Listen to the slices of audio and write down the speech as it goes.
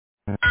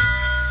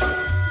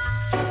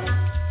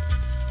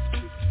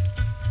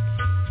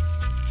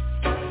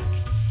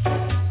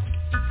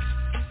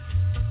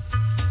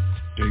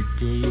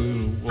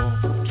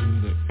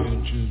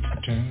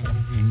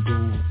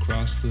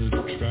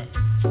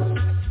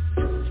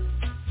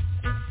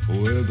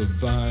the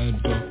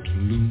viaduct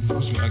looms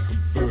like a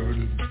bird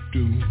of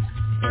doom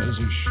as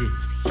he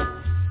shifts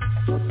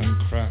and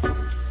cracks.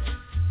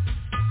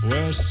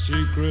 Where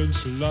secrets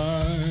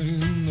lie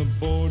in the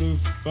border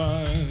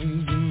fires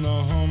and the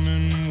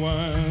humming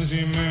wires.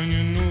 Yeah, man,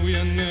 you know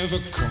you're never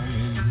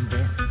coming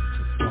back.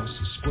 Across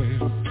the square,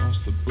 across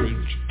the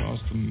bridge, across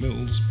the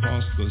mills,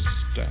 past the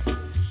stacks.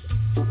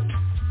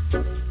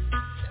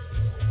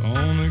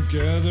 On a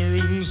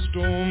gathering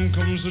storm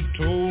comes a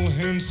tall,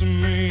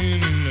 handsome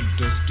man in a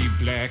dusty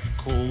black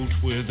coat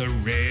with a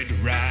red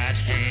right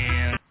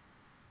hand.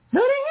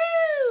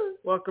 Hoo-dee-hoo!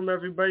 Welcome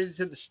everybody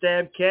to the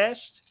Stabcast.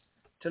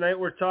 Tonight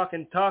we're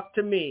talking Talk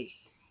to Me.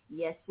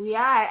 Yes, we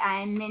are.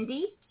 I'm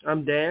Mindy.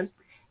 I'm Dan.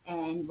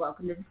 And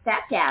welcome to the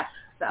Stabcast.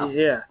 So,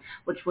 yeah.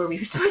 Which were we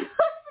supposed to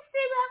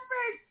say that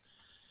first?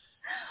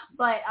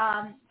 But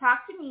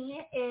Talk to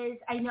Me is,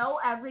 I know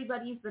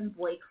everybody's been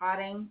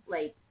boycotting,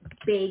 like,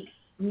 big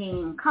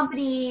name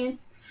companies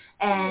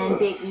and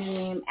big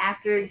name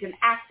actors and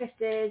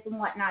actresses and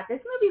whatnot. This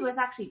movie was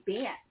actually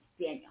banned,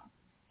 Daniel,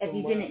 if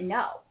you didn't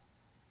know.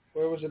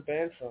 Where was it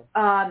banned from?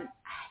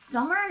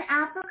 Somewhere in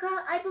Africa,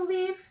 I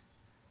believe.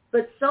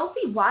 But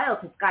Sophie Wilde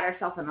has got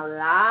herself in a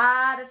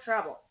lot of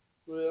trouble.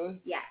 Really?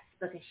 Yes,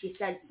 because she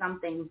said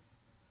something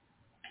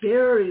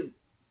very,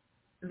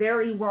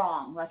 very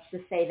wrong. Let's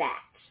just say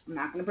that. I'm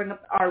not going to bring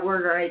up the R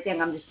word or anything.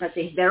 I'm just going to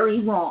say very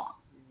wrong.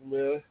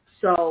 Really?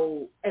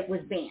 So it was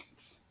banned.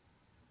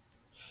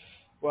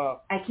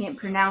 Wow. I can't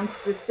pronounce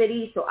the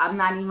city, so I'm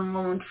not even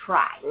going to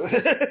try.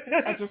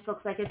 It just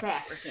looks like it's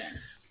African.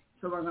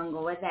 So we're going to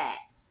go with that.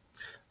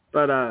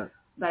 But I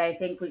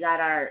think we got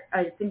our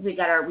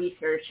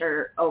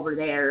researcher over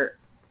there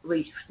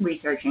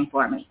researching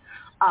for me.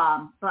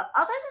 But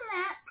other than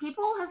that,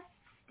 people have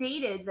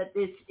stated that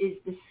this is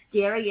the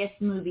scariest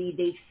movie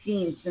they've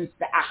seen since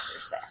The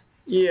Exorcist.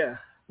 Yeah.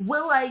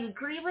 Will I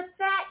agree with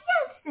that?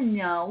 Yes and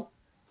no.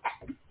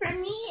 For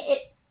me,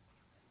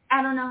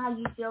 I don't know how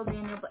you feel,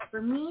 Daniel, but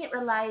for me, it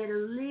relied a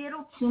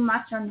little too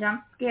much on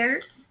jump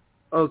scares.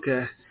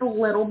 Okay. Just a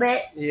little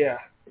bit. Yeah.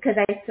 Because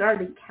I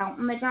started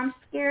counting the jump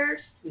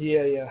scares.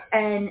 Yeah.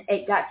 And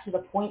it got to the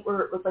point where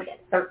it was like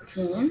at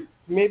 13.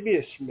 Maybe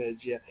a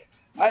smidge, yeah.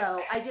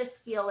 So I just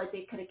feel like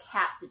they could have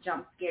capped the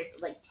jump scares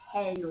at like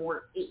 10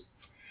 or 8.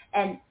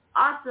 And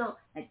also,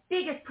 my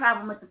biggest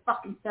problem with the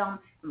fucking film,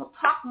 and we'll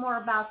talk more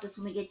about this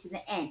when we get to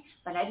the end,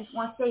 but I just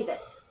want to say this.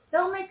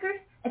 Filmmakers,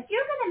 if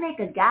you're going to make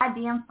a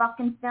goddamn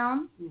fucking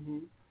film,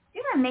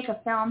 you're going to make a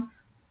film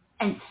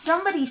and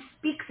somebody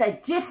speaks a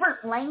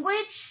different language,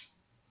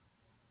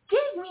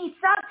 give me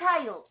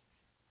subtitles,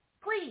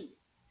 please.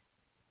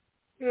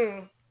 Because then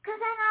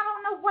I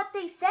don't know what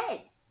they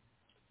said.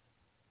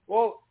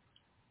 Well,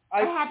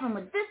 it happened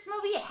with this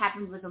movie. It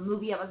happened with a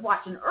movie I was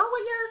watching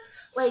earlier.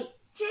 Like,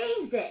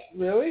 Jesus.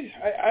 Really?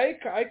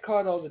 I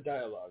caught all the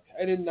dialogue.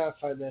 I did not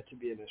find that to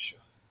be an issue.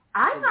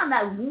 I found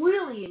that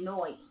really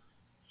annoying.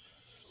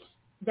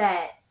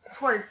 That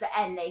towards the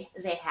end they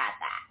had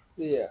that.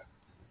 Yeah.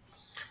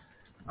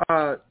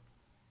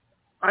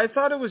 I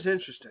thought it was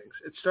interesting.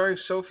 It's starring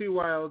Sophie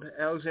Wilde,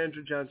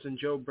 Alexandra Johnson,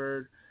 Joe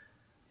Bird,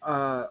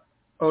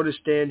 Otis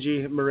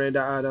Dangy, Miranda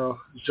Otto,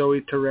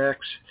 Zoe Terex,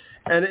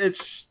 and it's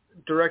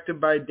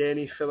directed by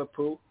Danny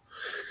Philippou.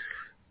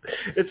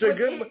 It is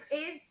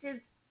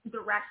his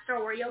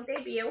directorial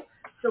debut,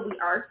 so we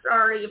are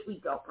sorry if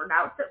we don't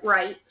pronounce it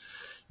right.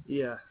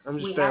 Yeah, I'm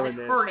just we haven't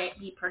heard it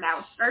be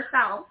pronounced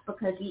ourselves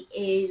because he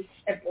is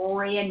a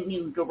brand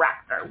new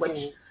director,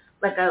 which,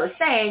 like I was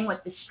saying,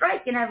 with the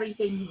strike and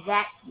everything,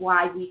 that's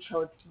why we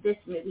chose this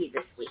movie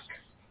this week.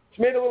 It's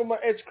made a little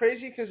more. It's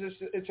crazy because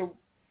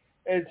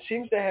it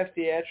seems to have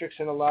theatrics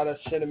and a lot of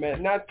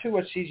cinematic, not too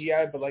much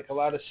CGI, but like a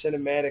lot of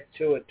cinematic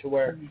to it, to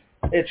where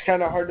it's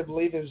kind of hard to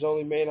believe it was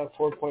only made on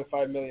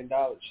 $4.5 million.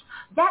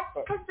 That's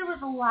because there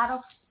was a lot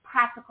of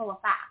practical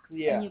effects,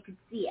 and you could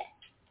see it.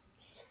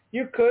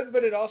 You could,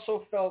 but it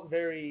also felt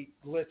very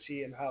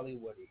glitzy and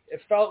Hollywoody.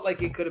 It felt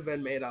like it could have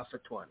been made off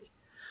of 20.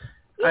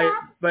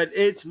 Yeah. But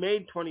it's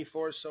made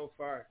 24 so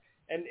far,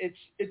 and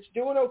it's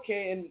doing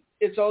okay, and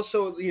it's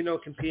also,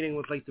 competing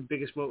with like the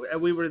biggest movie.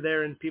 And we were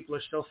there, and people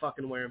are still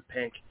fucking wearing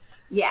pink.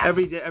 Yeah.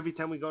 Every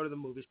time we go to the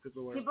movies,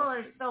 people are wearing People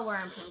are still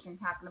wearing pink and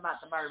talking about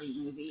the Barbie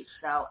movies.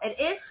 So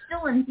it is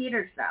still in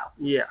theaters, though.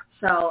 Yeah.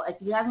 So if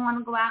you guys want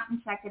to go out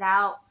and check it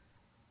out,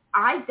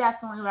 I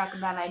definitely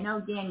recommend. I know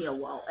Daniel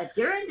will. If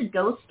you're into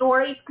ghost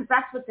stories, because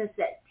that's what this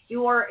is,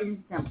 pure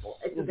and simple.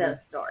 It's a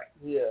ghost story.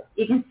 Yeah.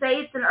 You can say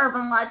it's an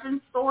urban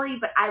legend story,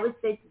 but I would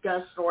say it's a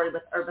ghost story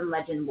with urban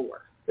legend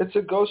lore. It's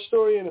a ghost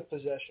story and a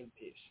possession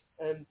piece,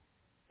 and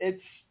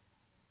it's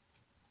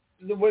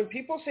when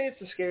people say it's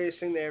the scariest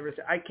thing they ever.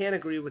 I can't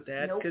agree with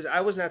that because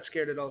I was not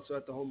scared at all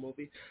throughout the whole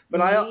movie. But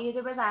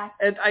neither was I.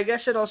 And I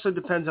guess it also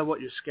depends on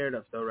what you're scared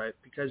of, though, right?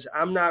 Because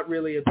I'm not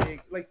really a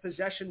big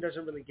possession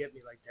doesn't really get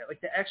me like that. Like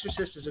The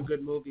Exorcist is a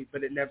good movie,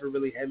 but it never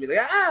really had me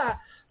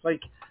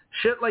like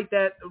shit like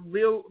that.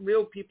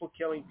 Real people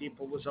killing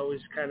people was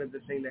always kind of the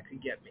thing that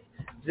could get me.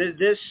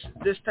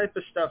 This type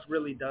of stuff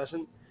really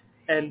doesn't.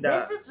 And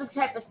this is the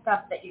type of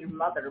stuff that your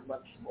mother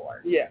looks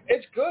for. Yeah,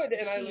 it's good,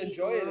 and I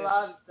enjoy it. She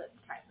loves this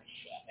type of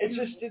shit. It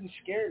just didn't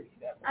scare me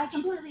that much. I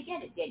completely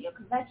get it, Daniel,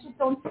 because that shit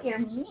don't scare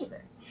me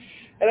either.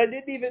 And I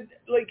didn't even,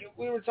 like,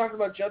 we were talking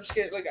about jump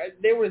scares, like,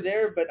 they were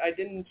there, but I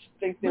didn't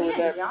think they were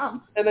that,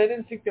 jump. and I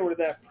didn't think they were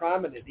that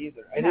prominent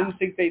either. I didn't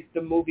think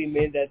the movie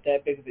made that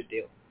big of a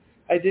deal.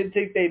 I did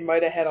think they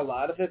might have had a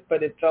lot of it,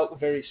 but it felt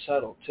very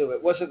subtle, too.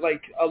 It wasn't,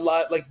 like, a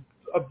lot, like,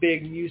 a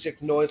big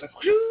music noise, like,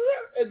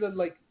 and then,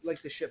 like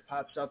the shit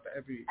pops up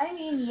every... I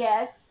mean,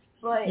 yes,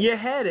 but... You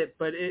had it,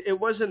 but it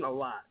wasn't a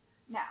lot.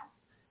 No,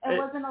 it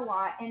wasn't a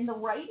lot, and the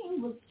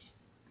writing was...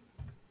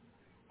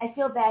 I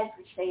feel bad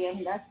for saying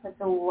this, but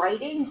the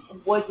writing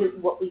wasn't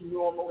what we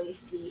normally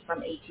see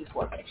from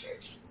A24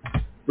 Pictures.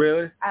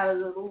 Really? I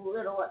was a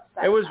little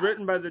upset. It was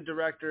written by the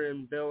director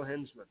and Bill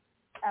Hinsman.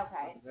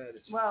 Okay.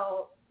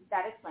 Well,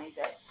 that explains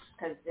it,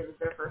 because it was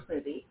their first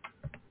movie.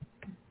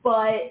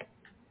 But,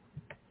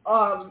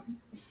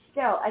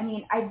 still, I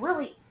mean, I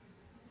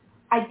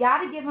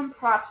gotta give them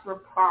props where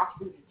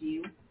props is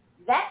due.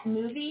 That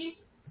movie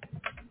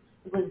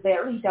was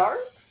very dark,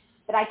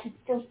 but I could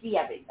still see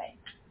everything.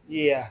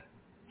 Yeah.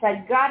 So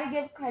I gotta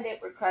give credit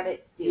where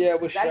credit's due. Yeah,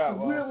 it was shot That's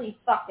well. really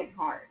fucking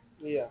hard.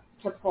 Yeah.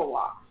 To pull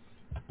off.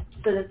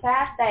 So the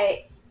fact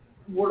that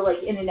we're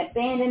like in an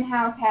abandoned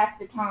house half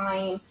the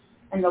time,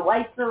 and the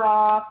lights are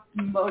off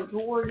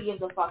majority of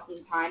the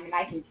fucking time, and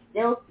I can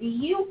still see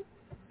you.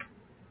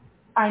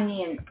 I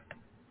mean,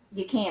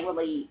 you can't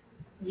really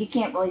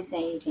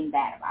say anything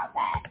bad about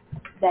that.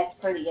 That's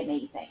pretty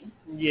amazing.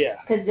 Yeah.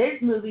 Because there's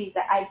movies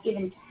that I've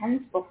given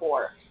 10s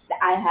before that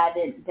I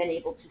haven't been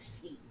able to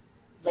see.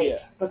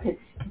 Because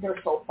they're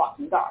so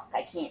fucking dark.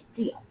 I can't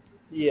see them.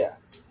 Yeah.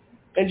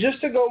 And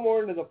just to go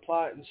more into the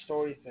plot and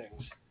story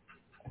things,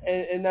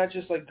 and not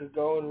just like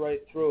going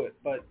right through it,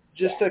 but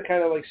just to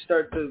kind of like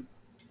start to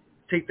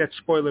take that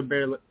spoiler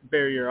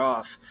barrier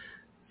off.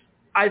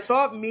 I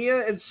thought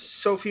Mia and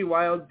Sophie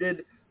Wilde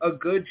did a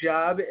good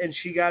job, and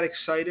she got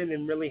excited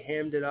and really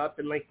hammed it up.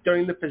 And like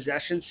during the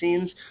possession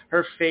scenes,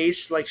 her face,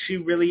 like she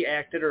really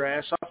acted her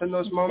ass off in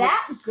those moments.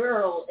 That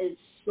girl is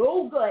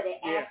so good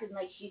at acting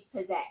like she's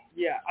possessed.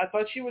 Yeah, I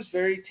thought she was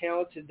very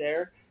talented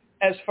there.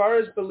 As far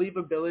as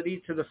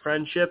believability to the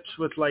friendships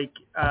with like,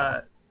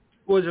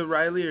 was it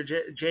Riley or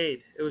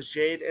Jade? It was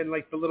Jade and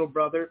like the little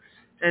brother.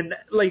 And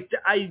like,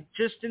 I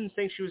just didn't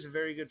think she was a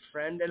very good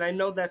friend. And I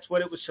know that's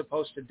what it was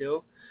supposed to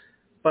do.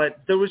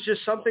 But there was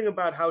just something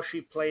about how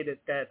she played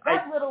it that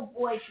little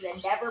boy should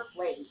have never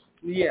played.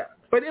 Yeah,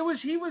 but he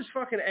was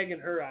fucking egging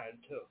her on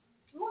too.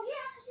 Well,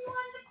 yeah, because he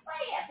wanted to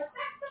play it, but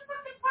that's the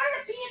fucking part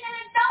of being an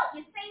adult.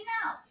 You say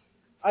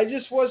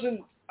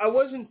no. I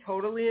wasn't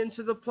totally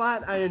into the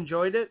plot. I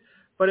enjoyed it,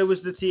 but it was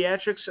the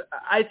theatrics.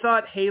 I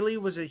thought Haley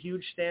was a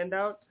huge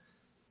standout.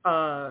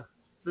 The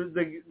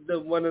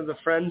one of the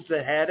friends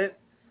that had it,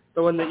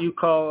 the one that you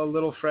call a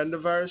little friend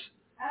of ours.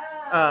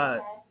 Okay.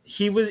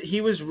 He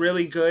was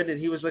really good,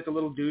 and he was like a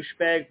little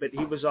douchebag, but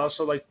he was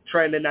also like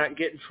trying to not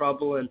get in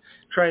trouble and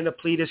trying to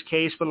plead his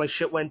case when like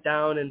shit went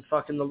down, and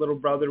fucking the little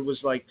brother was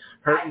like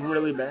hurting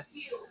really bad.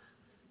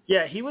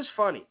 Yeah, he was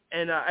funny,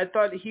 and I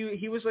thought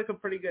he was like a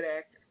pretty good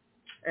actor,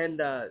 and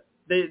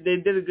they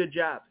did a good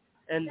job.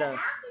 And the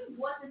acting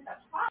wasn't the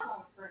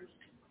problem for me.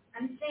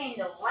 I'm saying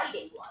the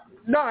writing was.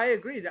 No, I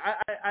agree.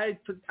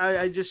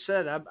 I just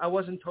said I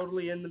wasn't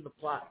totally into the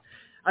plot.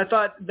 I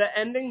thought the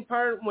ending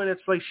part when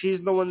it's like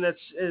she's the one that's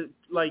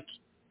like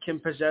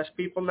can possess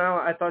people now,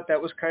 I thought that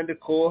was kind of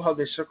cool how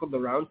they circled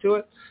around to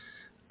it,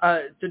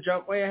 to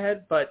jump way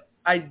ahead, but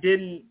I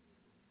didn't,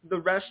 the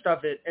rest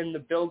of it and the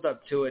build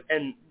up to it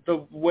and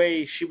the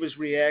way she was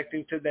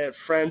reacting to that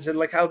friends and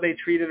like how they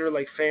treated her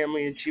like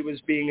family and she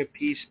was being a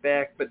piece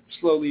back but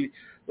slowly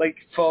like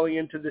falling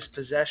into this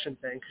possession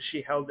thing because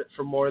she held it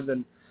for more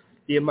than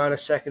the amount of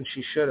seconds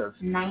she should have.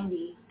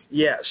 90.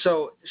 Yeah,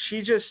 so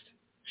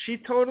she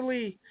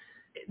totally,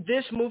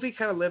 this movie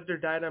kind of lived or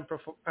died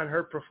on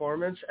her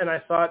performance, and I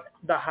thought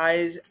the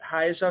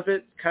highs of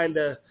it kind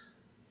of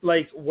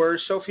like were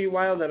Sophie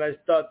Wilde, and I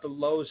thought the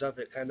lows of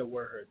it kind of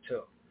were her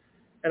too.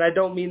 And I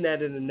don't mean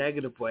that in a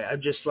negative way.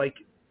 I'm just like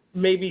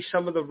maybe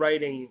some of the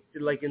writing,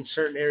 like in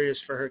certain areas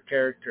for her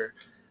character,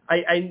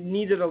 I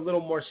needed a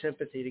little more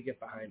sympathy to get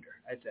behind her,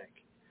 I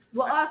think.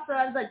 Well, also,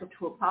 I'd like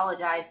to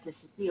apologize to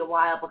Sophia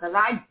Wilde because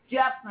I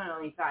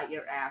definitely thought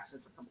your ass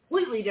was a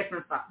completely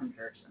different fucking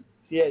person.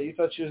 Yeah, you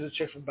thought she was a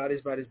chick from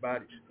Bodies. But,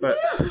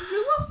 yeah, she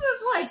looked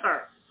just like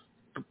her.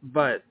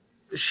 But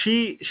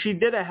she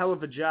did a hell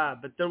of a job.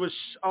 But there was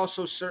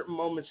also certain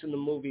moments in the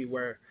movie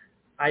where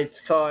I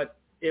thought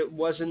it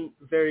wasn't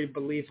very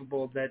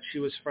believable that she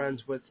was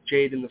friends with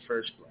Jade in the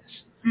first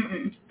place.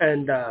 Mm-mm.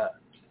 And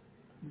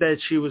that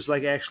she was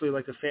like actually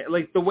like a fan.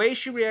 Like the way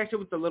she reacted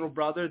with the little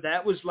brother,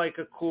 that was like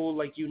a cool,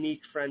 like unique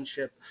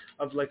friendship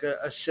of like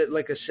a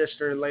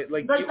sister. Like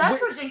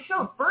that's what they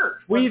showed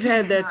first. We've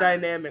had that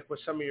dynamic with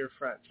some of your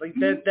friends. Like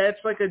that's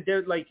like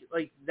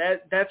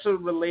that's a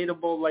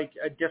relatable, like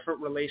a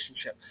different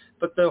relationship.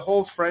 But the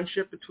whole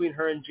friendship between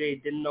her and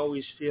Jade didn't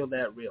always feel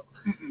that real.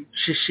 Mm-hmm.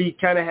 She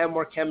kind of had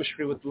more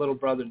chemistry with the little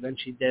brother than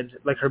she did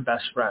like her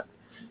best friend.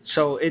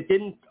 So it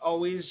didn't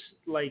always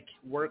like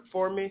work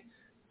for me.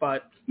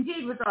 But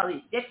Jade was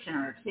always ditching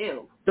her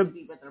too to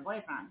be with her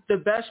boyfriend. The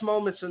best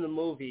moments in the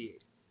movie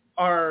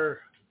are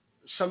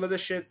some of the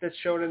shit that's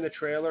shown in the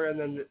trailer, and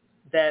then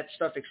that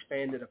stuff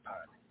expanded upon.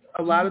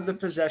 A lot of the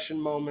possession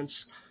moments,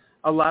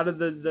 a lot of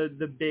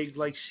the big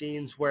like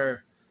scenes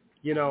where,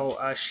 you know,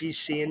 she's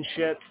seeing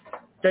shit.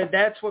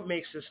 That's what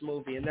makes this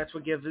movie, and that's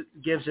what gives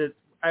it.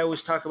 I always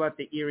talk about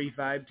the eerie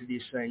vibe to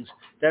these things.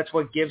 That's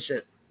what gives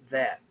it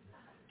that,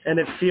 and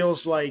it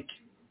feels like.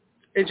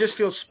 It just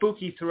feels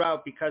spooky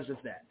throughout because of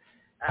that.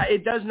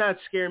 It does not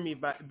scare me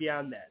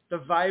beyond that. The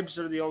vibes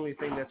are the only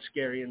thing that's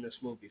scary in this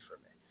movie for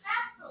me.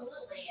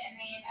 Absolutely. I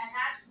mean, and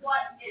that's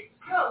what is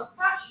so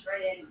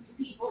frustrating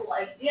to people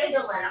like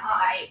Daniel and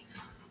I,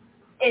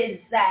 is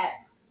that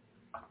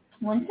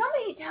when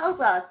somebody tells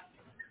us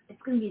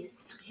it's going to be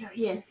the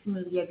scariest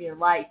movie of your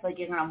life, like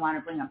you're going to want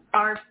to bring a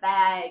barf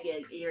bag,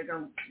 you're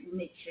going to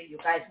make sure you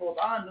guys hold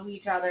on to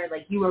each other,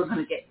 like you are going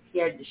to get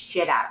scared the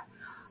shit out of.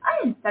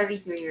 I am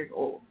 33 years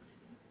old.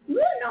 You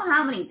don't know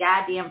how many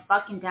goddamn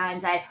fucking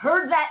times I've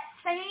heard that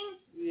saying?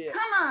 Yeah.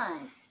 Come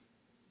on.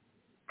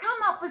 Come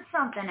up with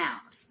something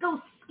else.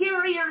 Go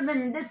scarier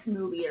than this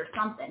movie or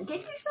something. Get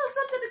yourself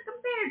something to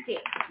compare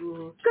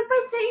to. Because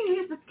by saying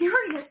it's the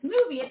scariest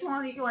movie of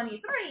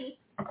 2023,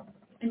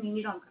 I mean,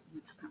 you don't have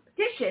much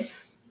competition,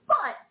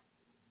 but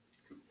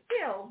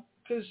still,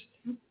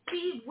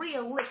 be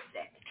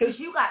realistic. Because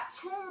you got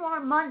 2 more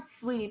months,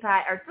 sweetie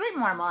pie, or 3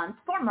 more months,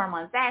 4 more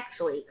months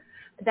actually,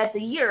 that the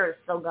year is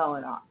still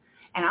going on.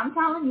 And I'm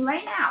telling you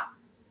right now,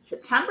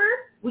 September,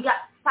 we got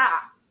Saw.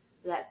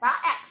 We got Saw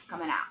X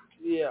coming out.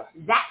 Yeah.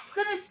 That's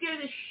going to scare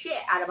the shit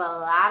out of a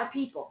lot of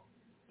people.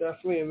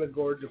 Definitely in the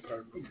gore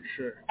department, for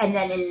sure. And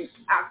then in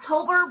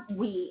October,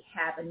 we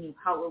have a new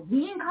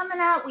Halloween coming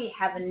out. We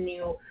have a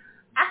new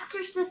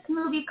Exorcist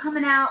movie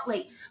coming out.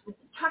 Like,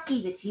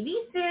 Chucky, the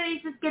TV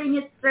series, is getting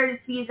its third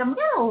season. We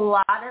got a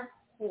lot of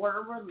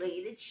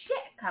horror-related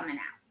shit coming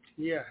out.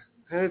 Yeah,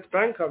 and it's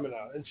been coming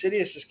out.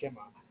 Insidious just came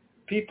out.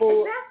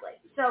 People... Exactly.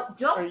 So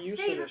don't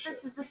say that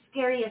this is the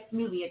scariest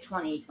movie of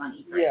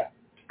 2023. Yeah.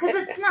 Because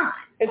it's not.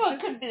 Well, it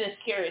could be the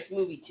scariest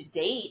movie to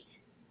date.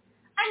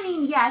 I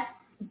mean, yes,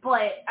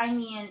 but, I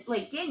mean,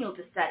 like Daniel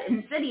just said,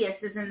 Insidious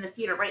is in the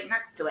theater right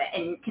next to it,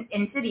 and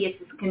Insidious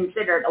is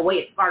considered a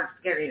way far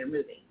scarier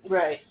movie.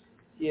 Right.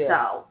 Yeah.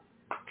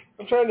 So.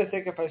 I'm trying to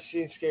think if I've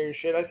seen scary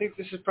shit. I think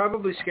this is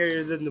probably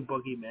scarier than The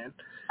Boogeyman.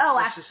 Oh,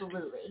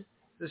 absolutely.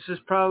 This is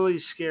probably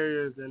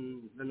scarier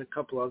than a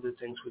couple other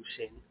things we've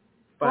seen.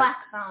 But Black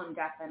Phone,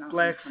 definitely.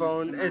 Black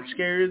Phone, it's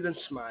scarier than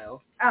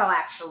Smile. Oh,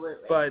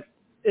 absolutely. But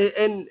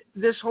and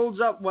this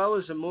holds up well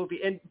as a movie.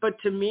 But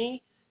to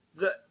me,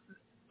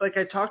 like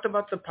I talked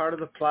about the part of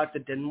the plot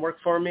that didn't work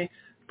for me,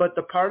 but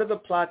the part of the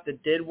plot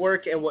that did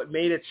work and what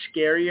made it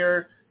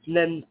scarier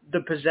than the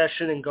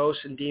possession and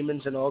ghosts and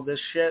demons and all this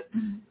shit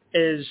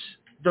is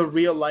the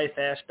real life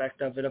aspect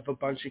of it, of a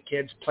bunch of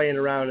kids playing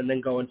around and then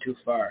going too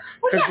far.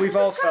 Because we've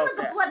all felt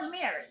that. Bloody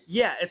Mary.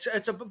 Yeah,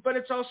 but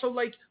it's also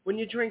like when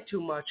you drink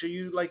too much or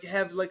you like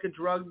have like a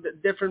drug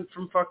that different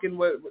from fucking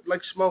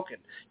like smoking.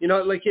 You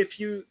know, like if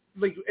you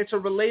like, it's a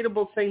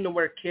relatable thing to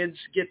where kids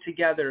get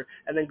together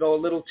and then go a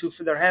little too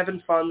far. They're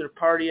having fun, they're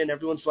partying,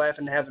 everyone's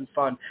laughing, having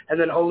fun, and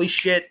then holy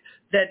shit,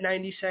 that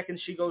 90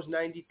 seconds she goes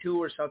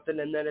 92 or something,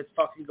 and then it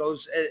fucking goes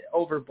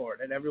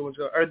overboard, and everyone's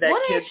going. Or that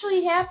what kid,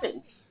 actually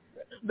happens?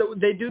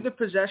 They do the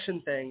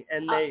possession thing,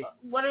 and they.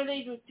 What are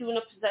they doing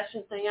a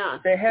possession thing on?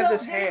 They have so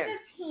this hand. There's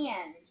this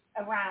hand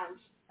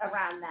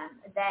around them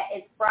that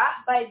is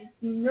brought by this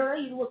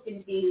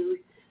nerdy-looking dude,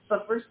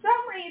 but for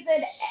some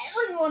reason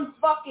everyone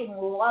fucking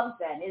loves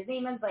him. His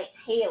name is like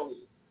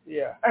Haley.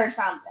 Yeah. Or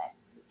something,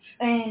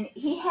 and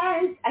he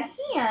has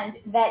a hand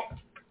that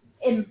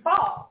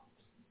involves,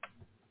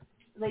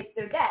 like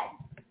they're dead,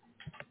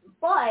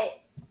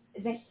 but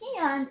the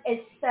hand is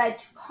said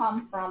to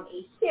come from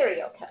a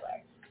serial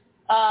killer.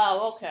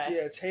 Oh, okay.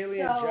 Yeah, it's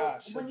Haley and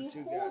Josh. So when you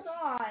hold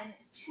on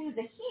to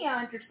the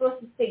hand, you're supposed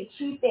to say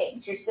 2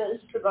 things. You're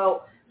supposed to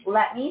go,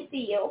 "Let me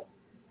see you,"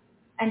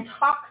 and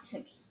 "talk to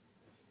me."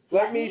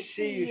 Let me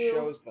see you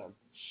shows them.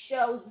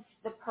 Shows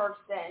the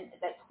person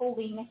that's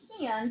holding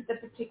the hand the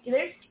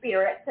particular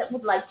spirit that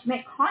would like to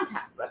make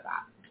contact with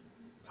us.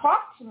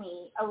 Talk to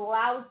me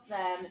allows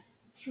them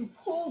to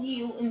pull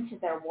you into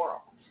their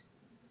world.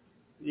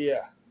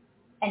 Yeah.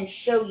 And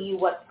show you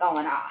what's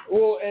going on.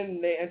 Well,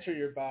 and they enter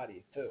your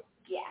body, too.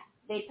 Yeah,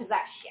 they possess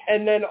shit.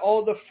 And then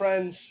all the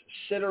friends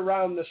sit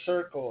around the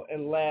circle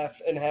and laugh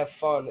and have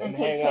fun and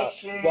hang out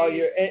while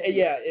you're,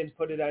 and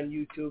put it on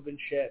YouTube and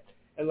shit.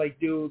 And, like,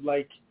 do,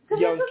 like,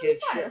 young kids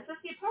shit. It's supposed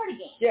to be a party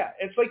game. Yeah,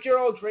 it's like you're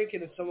all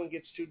drinking and someone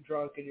gets too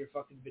drunk and you're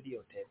fucking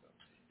videotaping them.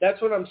 That's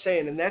what I'm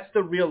saying, and that's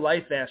the real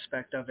life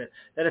aspect of it.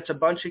 That it's a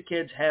bunch of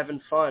kids having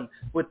fun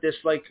with this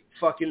like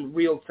fucking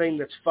real thing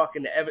that's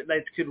fucking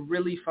that could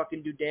really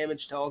fucking do damage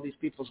to all these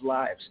people's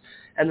lives,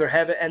 and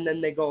and then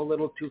they go a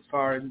little too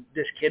far, and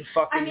this kid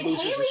fucking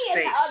loses Haley his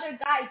face. and the other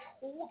guy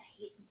told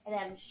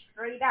them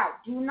straight out,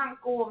 do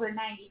not go over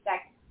 90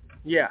 seconds.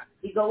 Yeah.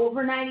 If you go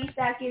over 90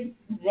 seconds,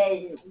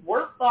 then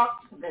we're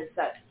fucked because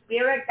the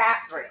spirit got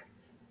through.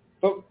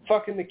 But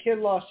fucking the kid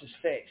lost his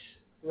face.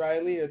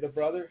 Riley, or the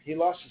brother, he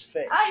lost his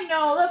face. I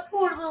know, that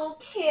poor little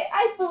kid.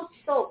 I felt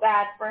so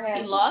bad for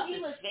him. He lost he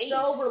his was face.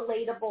 so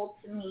relatable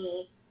to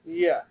me.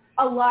 Yeah.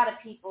 A lot of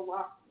people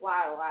lost a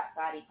lot of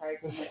body parts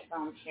in this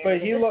film.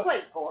 But he was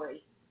quite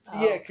gory.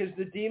 Yeah, because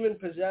the demon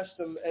possessed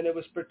him, and it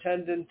was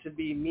pretending to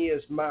be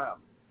Mia's mom,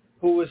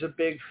 who was a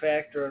big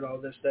factor in all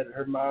this, that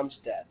her mom's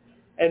dead.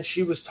 And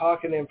she was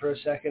talking to him for a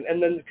second,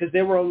 and then, because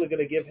they were only going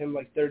to give him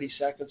like 30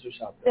 seconds or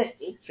something.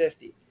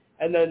 50.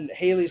 And then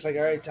Haley's like,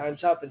 all right,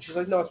 time's up. And she's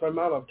like, no, it's my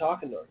mom. I'm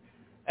talking to her.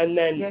 And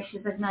then she's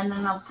like,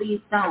 no,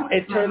 please don't.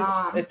 It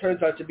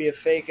turns out to be a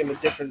fake and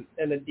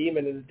a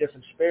demon and a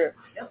different spirit.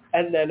 Yep.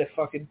 And then it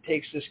fucking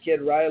takes this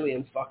kid Riley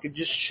and fucking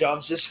just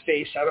shoves his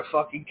face out of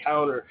fucking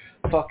counter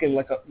fucking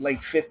like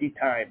 50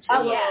 times.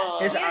 Oh,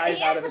 yeah. His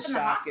eyes out of his socket. In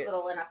a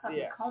hospital in a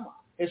fucking coma.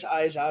 His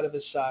eyes out of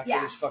his socket.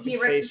 Yeah, his fucking he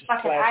ripped face his is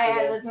fucking plastered eye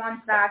out in. of his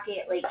one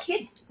socket. Like,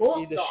 kids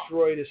He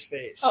destroyed his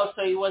face. Oh,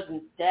 so he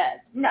wasn't dead.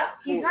 No,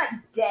 he's not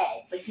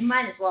dead, but he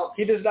might as well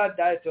be. He does not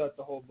die throughout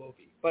the whole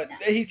movie. But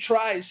he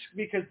tries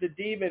because the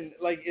demon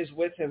is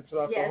with him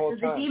throughout the whole time.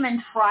 Yeah, so the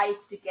demon tries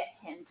to get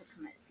him to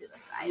commit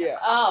suicide. Yeah.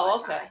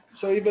 Oh, okay.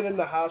 So even in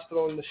the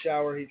hospital, in the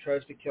shower, he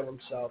tries to kill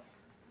himself.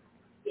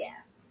 Yeah.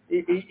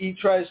 He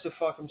tries to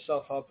fuck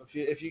himself up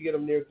if you get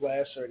him near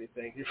glass or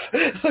anything.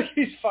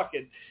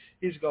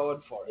 He's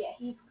going for it.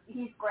 Yeah,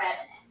 he's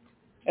grabbing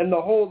it. And the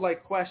whole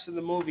quest of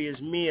the movie is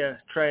Mia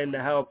trying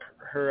to help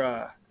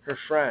her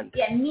friend.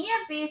 Yeah, Mia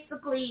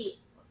basically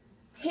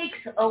takes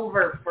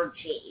over for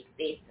Jade,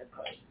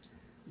 basically.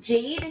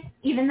 Jade,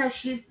 even though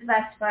she's the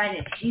best friend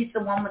and she's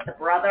the one with the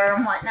brother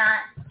and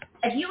whatnot,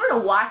 if you were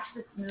to watch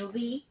this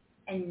movie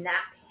and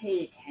not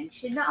pay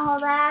attention to all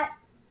that,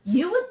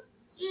 you would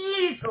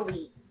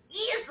easily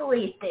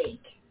think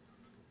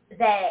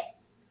that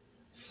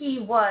he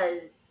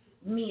was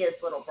Mia's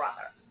little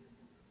brother.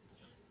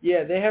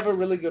 Yeah, they have a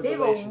really good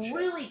relationship. They have a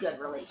really good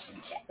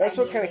relationship. That's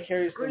what kind of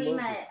carries the movie. Scream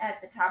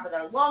at the top of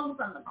their lungs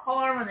on the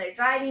car when they're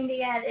driving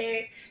together.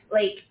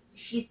 Like,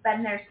 she's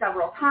been there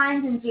several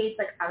times, and Jade's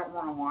like, I don't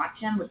want to watch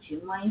him. Would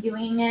you mind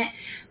doing it?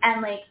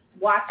 And,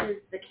 watches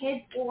the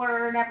kids for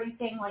her and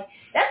everything.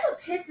 That's what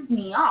pisses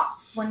me off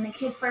when the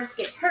kid first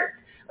gets hurt.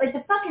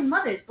 The fucking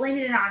mother's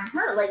blaming it on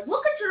her.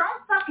 Look at your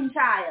own fucking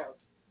child.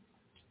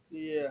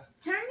 Yeah.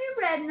 Turn your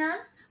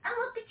retina and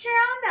look at your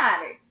own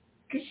daughter.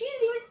 Because she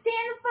didn't even stay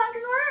in the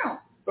fucking room.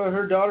 But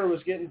her daughter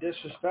was getting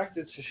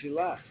disrespected, so she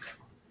left.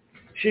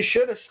 She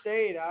should have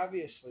stayed,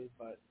 obviously,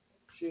 but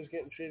she was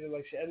getting treated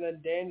like shit. And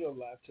then Daniel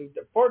left. So,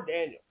 poor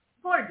Daniel.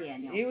 Poor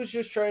Daniel. He was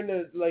just trying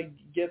to,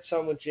 get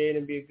some with Jade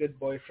and be a good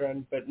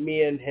boyfriend, but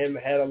Mia and him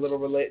had a little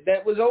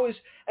that was always,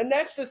 and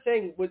that's the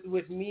thing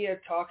with Mia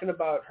talking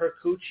about her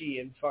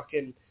coochie and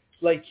fucking,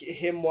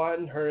 him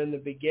wanting her in the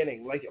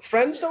beginning.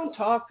 Friends don't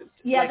talk.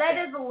 Yeah, that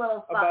is a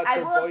little fucked. I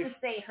will have to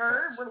say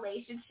her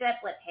relationship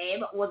with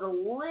him was a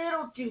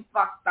little too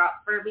fucked up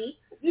for me.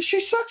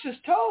 She sucks his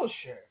toes,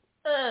 Cher.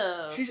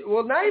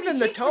 Oh. Not even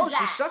the toes.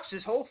 Possessed. She sucks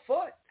his whole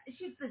foot.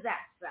 She's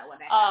possessed,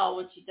 though.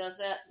 When she does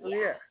that?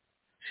 Yeah.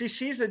 She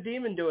sees a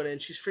demon doing it,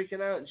 and she's freaking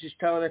out, and she's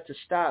telling it to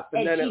stop,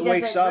 and then it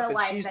wakes wakes up,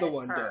 and she's the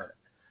one doing it.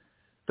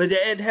 But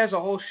it has a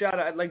whole shot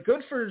of,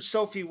 good for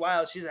Sophie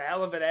Wilde. She's a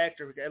hell of an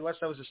actor, unless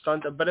that was a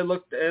stunt, but it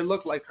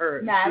looked like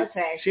her. No, it was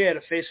her. She had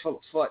a face full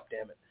of foot,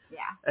 damn it. Yeah.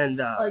 And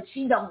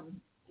she don't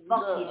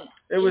fucking.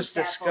 It was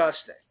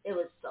disgusting. It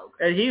was so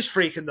good. And he's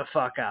freaking the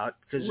fuck out.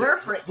 We're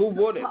freaking who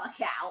wouldn't? the fuck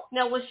out.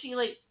 Now, was she,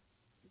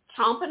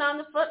 chomping on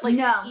the foot?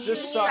 No, just she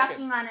was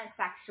sucking on it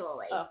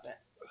sexually. Okay.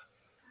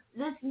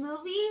 This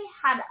movie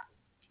had...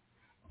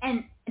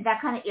 And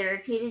that kind of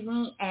irritated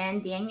me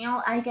and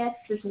Daniel, I guess,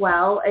 as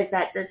well, is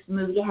that this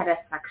movie had a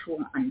sexual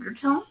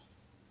undertone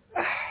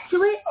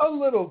to it. A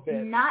little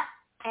bit. Not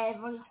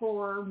every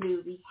horror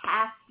movie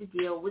has to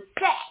deal with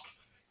sex.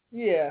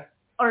 Yeah.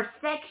 Or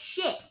sex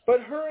shit.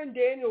 But her and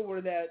Daniel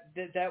were that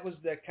was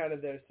kind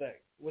of their thing,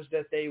 was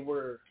that they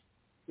were,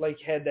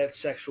 had that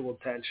sexual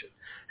tension.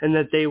 And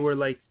that they were,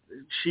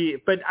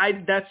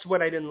 that's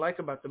what I didn't like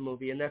about the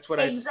movie, and that's what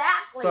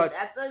exactly. thought.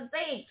 That's what I'm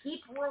saying.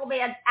 Keep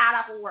romance out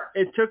of horror.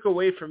 It took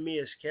away from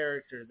Mia's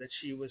character that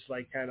she was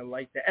kind of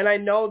like that, and I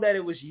know that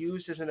it was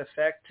used as an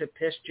effect to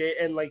piss Jade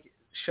and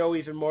show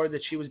even more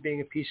that she was being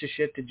a piece of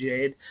shit to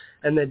Jade,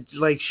 and that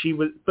she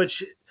was.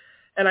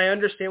 And I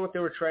understand what they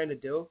were trying to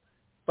do,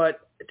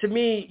 but to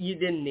me, you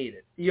didn't need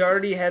it. You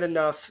already had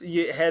enough.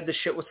 You had the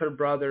shit with her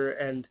brother,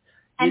 and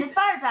as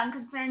far as I'm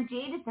concerned,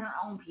 Jade is her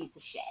own piece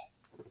of shit.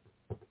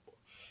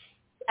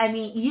 I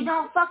mean, you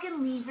don't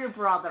fucking leave your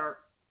brother.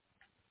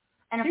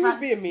 And he was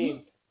being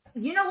mean.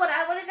 You know what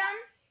I would have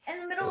done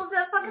in the middle of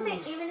that fucking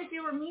thing? Even if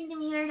you were mean to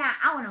me or not,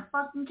 I wouldn't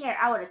fucking care.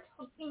 I would have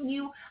taken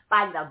you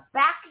by the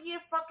back of your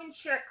fucking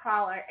shirt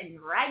collar and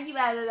dragged you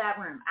out of that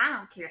room. I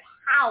don't care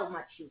how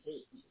much you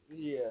hate me.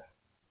 Yeah.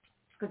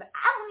 Because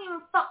I don't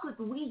even fuck with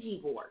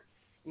Ouija boards.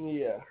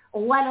 Yeah.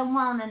 Let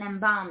alone an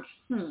embalmed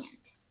hand.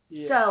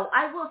 Yeah. So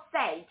I will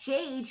say,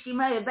 Jade, she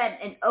might have been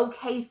an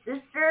okay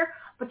sister,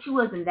 but she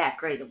wasn't that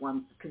great a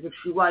one. Because if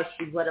she was,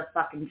 she would have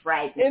fucking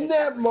dragged me. In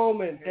that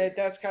moment,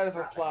 that's kind of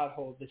a plot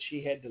hole that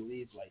she had to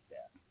leave like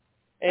that.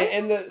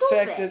 And the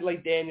fact that,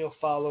 like, Daniel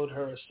followed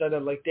her instead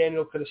of, like,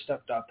 Daniel could have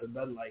stepped up and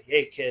been like,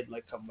 hey, kid,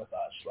 like, come with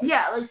us. Like,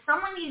 yeah, like,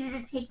 someone needed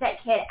to take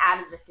that kid out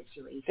of the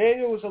situation.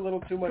 Daniel was a little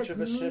too much of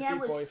a Mia simpy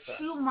was boyfriend.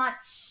 too much,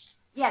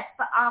 yes,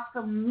 but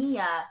also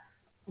Mia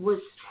was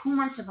too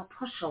much of a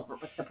pushover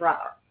with the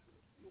brother.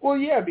 Well,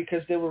 yeah,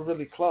 because they were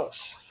really close.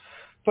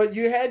 But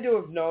you had to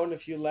have known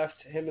if you left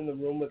him in the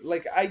room with,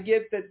 like, I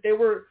get that they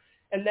were,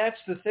 and that's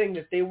the thing,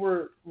 that they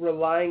were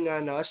relying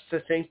on us to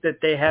think that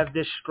they have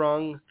this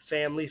strong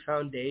family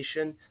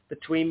foundation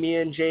between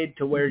Mia and Jade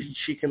to where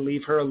she can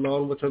leave her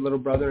alone with her little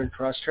brother and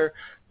trust her.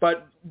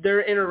 But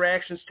their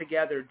interactions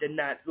together did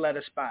not let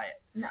us buy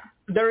it. No.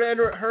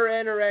 Her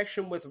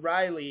interaction with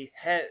Riley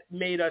had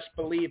made us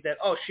believe that,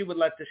 oh, she would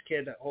let this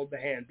kid hold the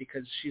hand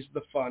because she's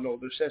the fun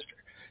older sister.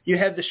 You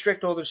have the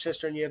strict older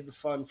sister and you have the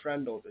fun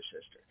friend older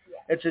sister.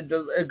 Yeah. It's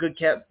a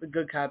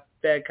good cop,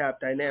 bad cop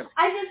dynamic.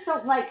 I just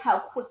don't like how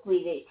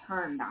quickly they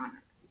turned on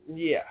her.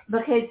 Yeah.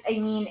 Because, I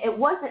mean, it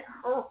wasn't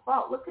her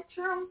fault. Look at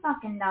your own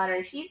fucking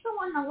daughter. She's the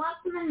one that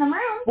left them in the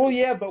room. Well,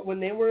 yeah, but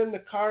when they were in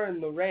the car in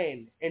the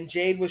rain and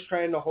Jade was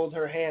trying to hold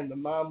her hand, the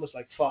mom was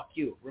like, fuck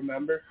you,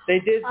 remember? They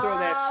did throw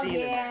that scene in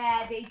there.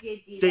 Yeah, they did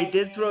do that. They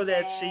did throw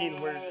that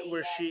scene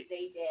where she...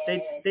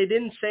 They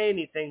didn't say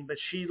anything, but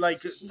she,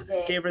 like,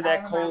 gave her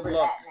that cold look.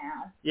 That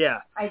now. Yeah.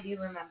 I do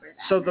remember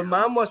that. So the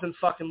mom wasn't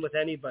fucking with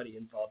anybody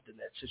involved in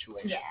that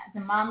situation. Yeah,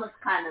 the mom was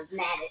kind of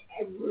mad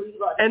at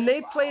everybody. And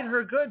they played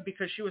her good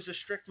because she was a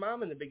strict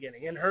mom in the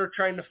beginning, and her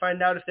trying to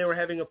find out if they were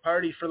having a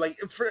party for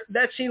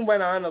that scene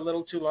went on a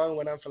little too long,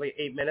 went on for like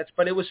 8 minutes,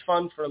 but it was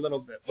fun for a little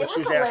bit. It was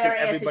hilarious.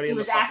 Asking everybody she in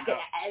the was asking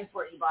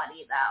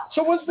everybody though.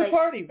 So what's the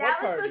party? That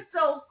what party?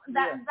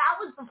 That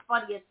was the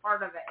funniest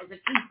part of it. Is that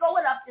she's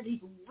going up to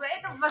these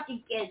random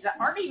fucking kids that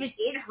aren't even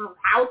in her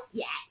house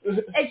yet,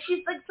 and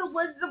she's like, "So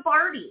what's the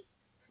party?"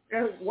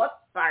 They're like, "What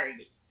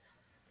party?"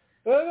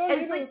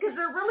 It's like, because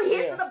there really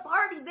isn't a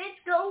party, bitch.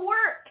 Go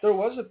work. There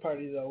was a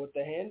party, though, with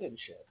the hand and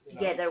shit. You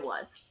know? Yeah, there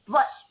was.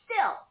 But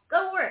still,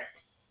 go work.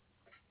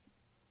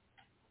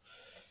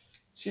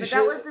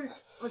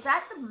 Was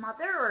that the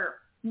mother or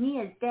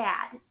Mia's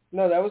dad?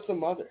 No, that was the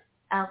mother.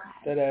 Okay.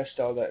 That asked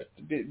all that.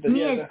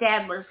 Mia's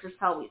dad was just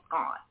always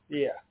gone.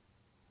 Yeah.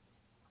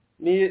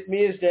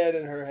 Mia's dad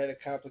and her had a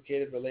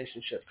complicated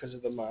relationship because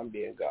of the mom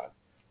being gone.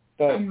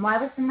 But and why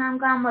was the mom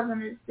gone?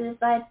 Wasn't it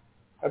suicide?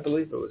 I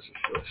believe it was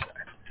a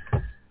suicide.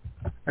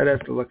 I'd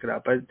have to look it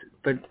up.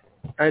 But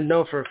I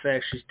know for a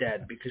fact she's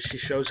dead because she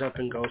shows up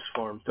in ghost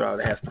form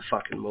throughout half the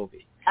fucking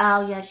movie.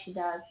 Oh, yeah, she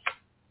does.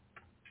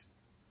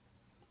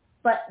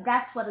 But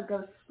that's what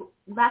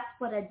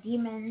a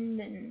demon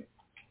and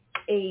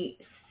a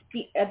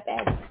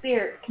bad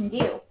spirit can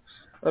do.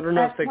 I don't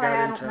know if they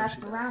got into it. That's why I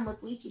don't mess around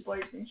with Ouija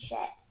boards and shit.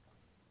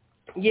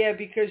 Yeah,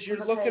 because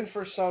you're looking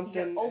for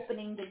something. You're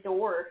opening the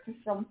door to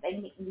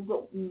something that you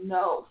don't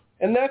know.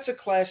 And that's a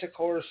classic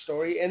horror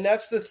story. And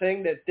that's the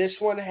thing, that this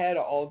one had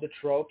all the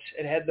tropes.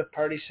 It had the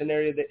party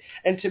scenario.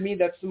 And to me,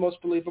 that's the most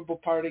believable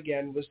part,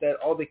 again, was that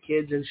all the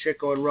kids and shit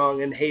going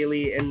wrong. And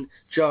Haley and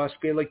Joss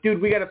being like,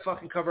 dude, we got to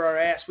fucking cover our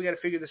ass. We got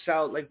to figure this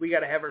out. Like, we got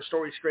to have our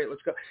story straight.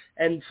 Let's go.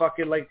 And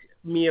fucking, like,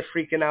 Mia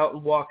freaking out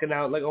and walking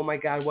out like, oh, my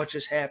God, what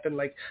just happened?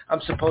 Like,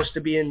 I'm supposed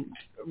to be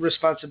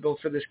responsible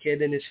for this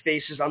kid. And his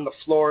face is on the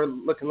floor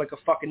looking like a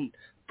fucking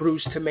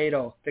bruised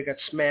tomato that got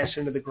smashed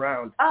into the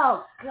ground.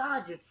 Oh,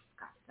 God, you're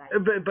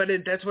But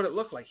that's what it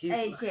looked like.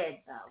 It did,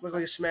 though. Looked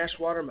like a smashed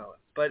watermelon.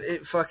 But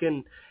it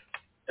fucking,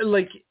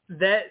 like,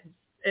 that,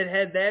 it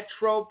had that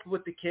trope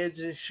with the kids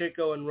and shit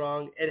going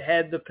wrong. It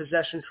had the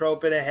possession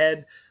trope, and it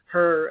had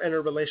her and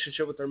her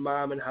relationship with her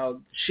mom and how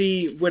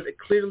she would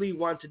clearly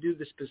want to do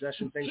this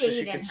possession thing so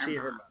she could see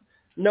her mom.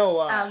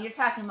 No. You're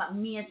talking about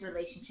Mia's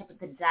relationship with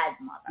the dad's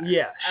mother.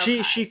 Yeah.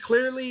 Okay. She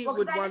clearly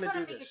would want to do this. I just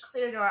want to make it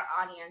clear to our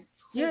audience.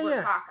 Yeah.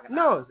 Talking about.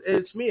 No,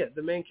 it's Mia,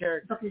 the main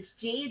character. Because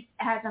Jade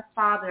has a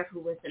father who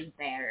was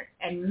impaired,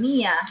 and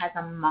Mia has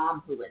a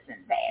mom who is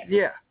impaired.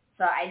 Yeah.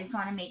 So I just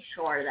want to make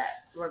sure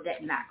that we're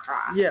getting that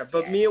crossed. Yeah,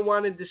 but here. Mia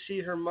wanted to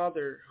see her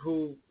mother,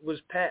 who was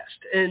passed,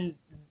 and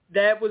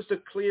that was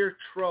the clear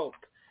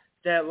trope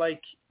that,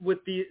 like, with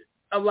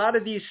a lot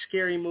of these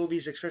scary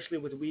movies, especially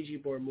with Ouija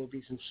board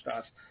movies and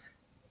stuff.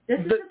 This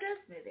is a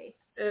ghost movie.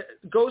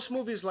 Ghost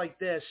movies like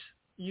this,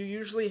 you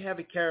usually have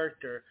a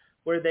character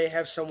where they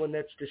have someone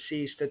that's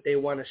deceased that they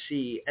want to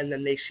see, and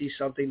then they see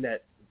something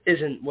that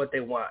isn't what they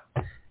want.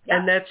 Yep.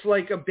 And that's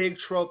like a big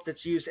trope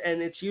that's used,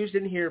 and it's used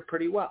in here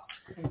pretty well.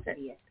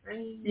 Insidious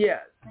 3. Yeah.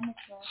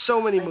 So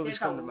many movies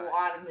come to mind. mind. There's a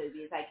lot of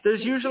movies.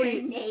 There's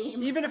usually,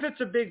 even if it's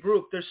a big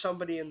group, there's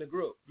somebody in the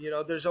group. You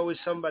know, there's always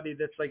somebody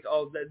that's like,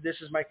 oh, this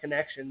is my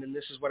connection, and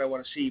this is what I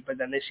want to see, but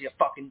then they see a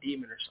fucking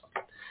demon or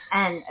something.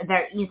 And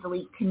they're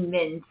easily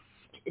convinced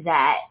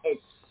that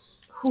it's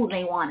who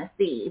they want to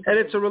see. And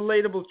it's a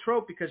relatable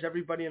trope because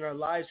everybody in our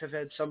lives have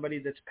had somebody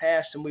that's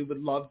passed and we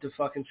would love to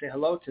fucking say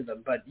hello to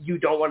them, but you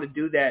don't want to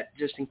do that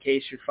just in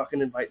case you're fucking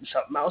inviting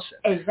something else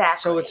in.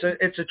 Exactly. So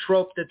it's a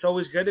trope that's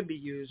always going to be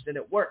used and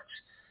it works.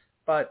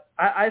 But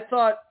I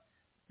thought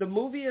the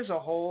movie as a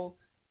whole,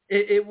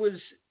 it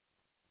was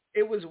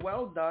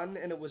well done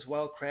and it was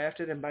well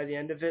crafted, and by the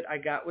end of it I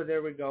got where they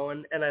were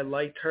going, and I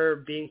liked her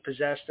being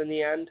possessed in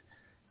the end.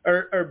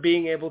 Or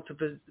being able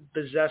to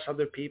possess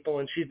other people,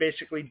 and she's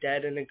basically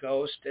dead and a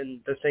ghost,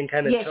 and the thing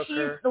kind of took her.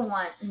 Yeah, she's the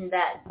one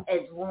that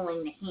is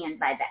ruling the hand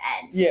by the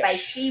end. Yeah.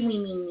 By she, we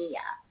mean Mia.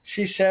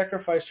 She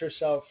sacrificed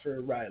herself for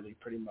Riley,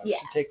 pretty much,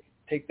 to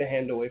take the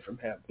hand away from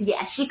him.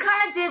 Yeah, she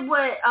kind of did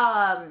what,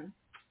 I can't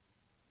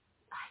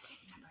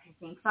remember his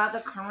name,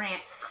 Father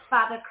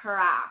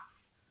Karras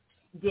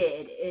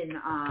did in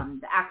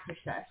The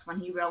Exorcist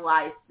when he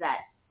realized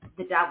that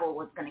the devil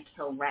was going to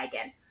kill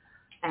Regan.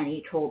 And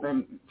he told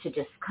him to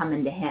just come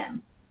into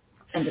him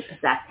and to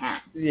possess him.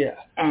 Yeah.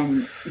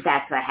 And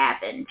that's what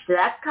happened. So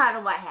that's kind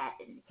of what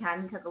happened.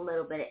 Kind of took a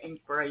little bit of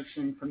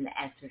inspiration from The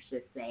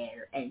Exorcist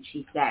there, and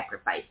she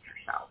sacrificed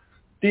herself.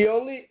 The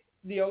only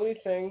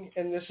thing,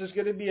 and this is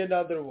going to be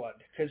another one,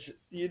 because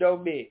you know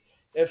me,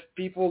 if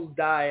people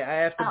die, I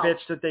have to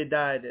bitch that they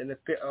died. And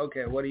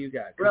okay, what do you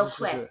got? Real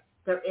quick,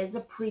 there is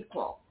a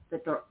prequel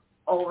that they're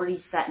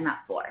already setting up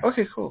for.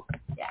 Okay, cool.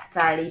 Yeah, it's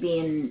already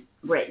being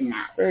written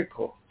now. Very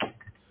cool.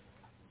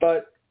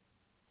 But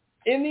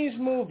in these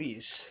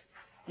movies,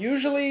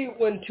 usually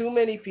when too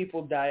many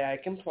people die, I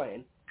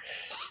complain.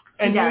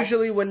 And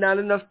usually when not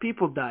enough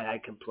people die, I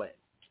complain.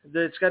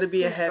 It's got to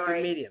be a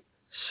happy medium.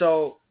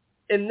 So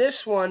in this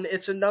one,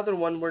 it's another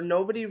one where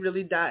nobody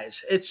really dies.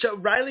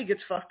 Riley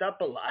gets fucked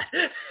up a lot.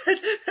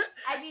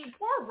 I mean,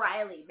 poor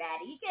Riley, man.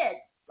 He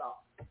gets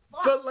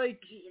but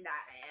like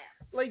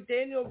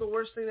Daniel, the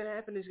worst thing that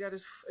happened is he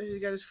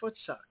got his foot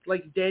sucked.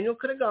 Like Daniel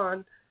could have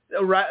gone.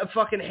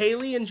 Fucking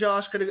Haley and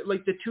Josh could have,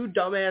 like, the two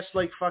dumbass,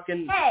 like,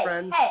 fucking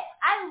friends. Hey,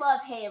 I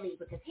love Haley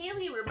because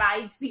Haley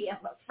reminds me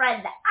of a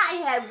friend that I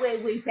had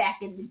way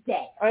back in the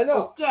day. I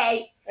know.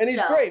 Okay? And he's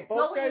great.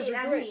 Both guys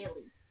are great.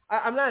 Haley.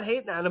 I'm not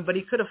hating on him, but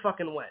he could have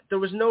fucking went. There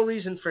was no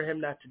reason for him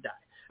not to die.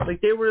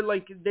 Like, they were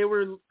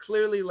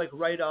clearly, like,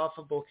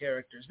 right-offable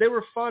characters. They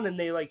were fun, and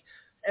they, like,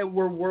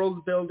 were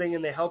world building,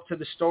 and they helped to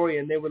the story,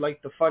 and they were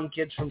like the fun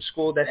kids from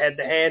school that had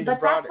the hand and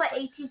brought it. But that's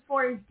what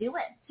 824 is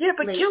doing. Yeah,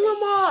 but lately. kill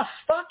them off.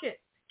 Fuck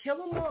it. Kill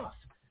them off.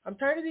 I'm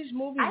tired of these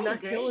movies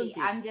not killing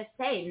people. I'm just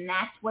saying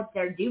that's what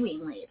they're doing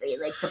lately.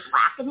 Like the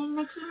Blackening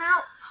that came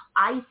out,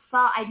 I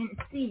didn't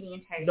see the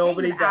entire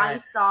Nobody thing.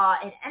 died.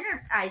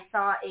 I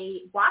saw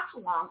a watch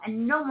along,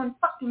 and no one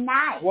fucking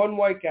died. One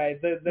white guy.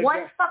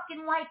 One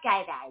fucking white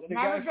guy died, and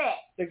that was it.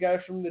 The guy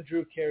from the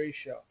Drew Carey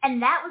Show. And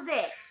that was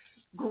it.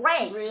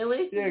 Greg.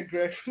 Really? Yeah,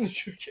 Greg from the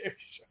Drew Carey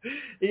Show.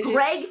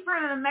 Greg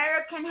from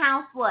American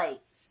Housewife.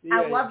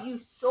 Yeah, I love you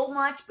so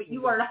much, but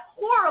you are a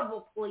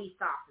horrible police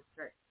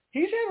officer.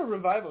 He's had a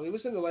revival. He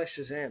was in the last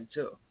Shazam,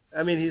 too.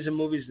 I mean, he's in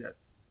movies that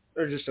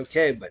are just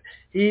okay, but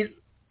no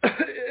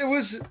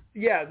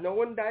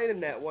one died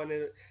in that one.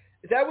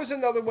 That was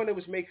another one that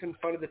was making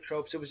fun of the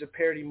tropes. It was a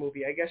parody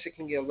movie. I guess it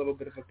can get a little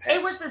bit of a pass.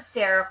 It was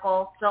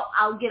hysterical, so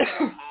I'll give it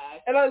a pass.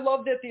 And I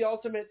love that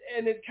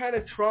it kind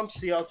of trumps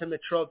the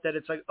ultimate trope that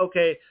it's like,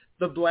 okay,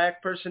 the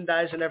black person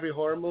dies in every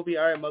horror movie.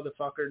 All right,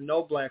 motherfucker,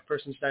 no black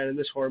person's dying in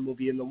this horror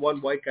movie, and the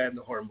one white guy in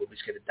the horror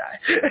movie's going to die.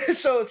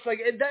 So it's like,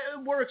 it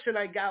works, and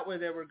I got where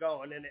they were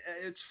going, and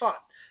it's fun.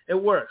 It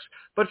works.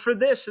 But for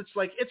this, it's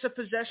like, it's a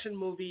possession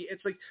movie.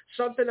 It's like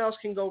something else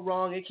can go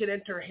wrong. It can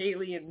enter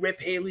Haley and rip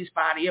Haley's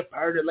body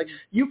apart. And like,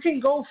 you can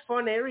go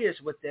fun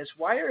areas with this.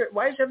 Why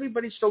is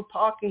everybody still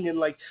talking and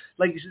like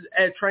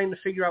trying to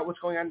figure out what's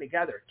going on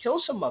together?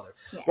 Kill some mother.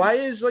 Yeah. Why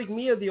is like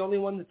Mia the only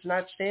one that's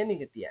not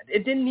standing at the end?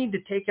 It didn't need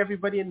to take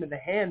everybody into the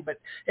hand, but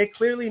it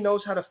clearly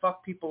knows how to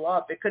fuck people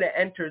up. It could have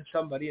entered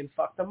somebody and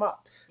fucked them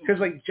up.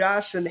 Because like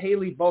Josh and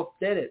Haley both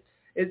did it.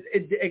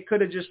 It could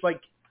have just like,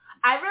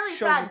 I really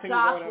thought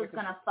Josh was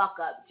going to fuck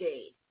up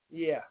Jade.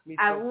 Yeah, me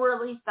too. I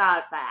really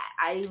thought that.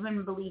 I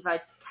even believe I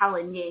was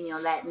telling Daniel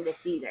that in the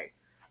theater.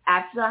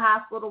 After the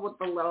hospital with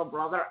the little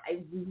brother,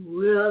 I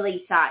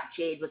really thought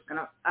Josh was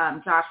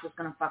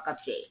going to fuck up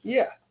Jade.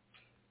 Yeah.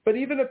 But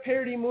even a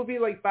parody movie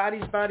like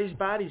Bodies, Bodies,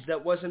 Bodies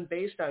that wasn't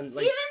based on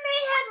like... Even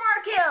they had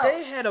more kills.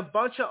 They had a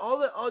bunch of... All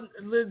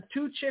the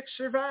two chicks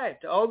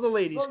survived. All the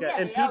ladies got...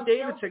 And Pete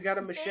Davidson got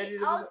a machete.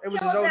 It was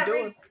his own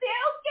doing. They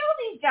all killed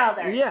each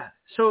other. Yeah.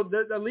 So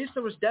at least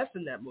there was death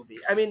in that movie.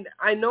 I mean,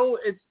 I know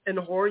it's in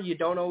horror you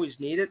don't always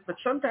need it, but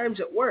sometimes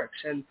it works.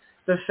 And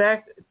the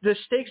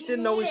stakes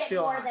didn't always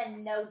feel more high.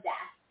 than no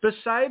death.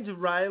 Besides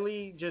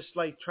Riley just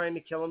like trying to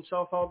kill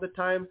himself all the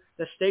time,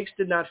 the stakes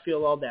did not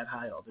feel all that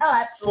high all the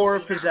time for a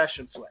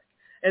possession flick.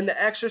 And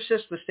The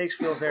Exorcist, the stakes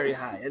feel very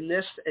high. And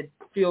this, it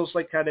feels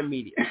like kind of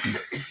medium.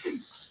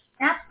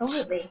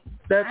 Absolutely.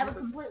 I would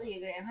completely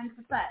agree,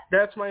 100%.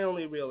 That's my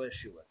only real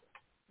issue with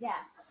it. Yeah,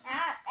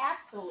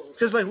 absolutely.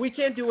 Because like we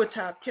can't do a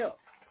top kill.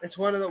 It's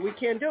one of the we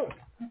can't do it.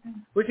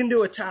 We can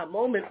do a top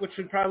moment, which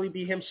would probably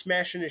be him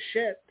smashing his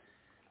shit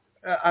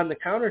on the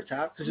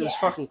countertop because it was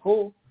fucking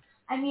cool.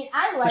 I mean,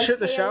 I like the shit in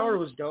the Haley. shower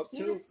was dope He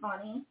too. was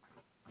funny.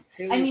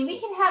 Haley I mean, was we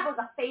can have like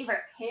a favorite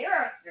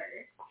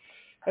character.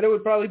 And it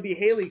would probably be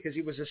Haley because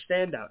he was a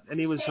standout and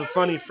he was Haley a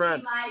funny would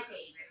friend. be my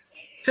favorite.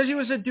 Because he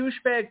was a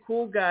douchebag,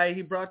 cool guy.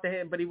 He brought the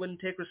hand, but he wouldn't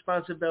take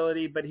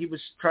responsibility. But he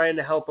was trying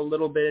to help a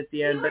little bit at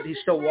the end, but he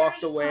still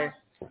walked away.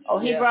 Oh,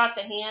 he brought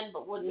the hand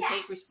but wouldn't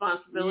take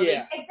responsibility.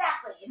 Yeah.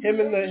 Exactly. Him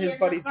and his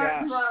buddy in the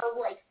front Josh.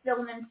 row, like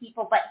filming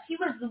people, but he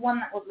was the one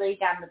that would lay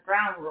down the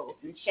ground rules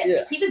and shit. Yeah.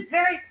 Like, he was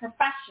very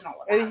professional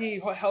about And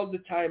he held the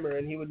timer,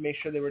 and he would make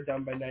sure they were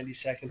done by 90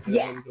 seconds. And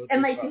Yeah,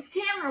 and like his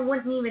camera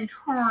wouldn't even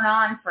turn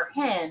on for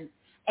him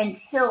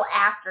until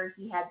after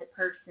he had the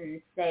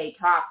person say,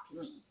 "Talk to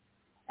me,"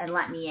 and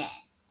let me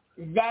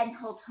in. Then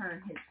he'll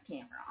turn his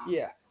camera on.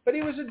 Yeah. But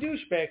he was a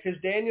douchebag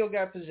because Daniel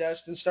got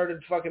possessed and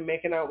started fucking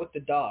making out with the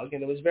dog,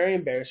 and it was very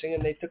embarrassing,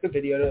 and they took a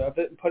video of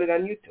it and put it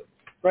on YouTube.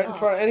 Right in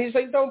front, and he's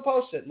like, "Don't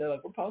post it." And they're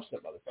like, "We're posting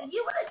it, motherfucker."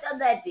 You would have done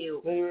that,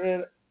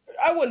 dude.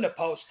 I wouldn't have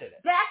posted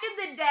it. Back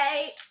in the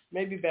day.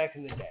 Maybe back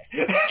in the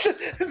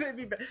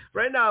day.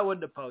 Right now, I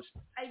wouldn't have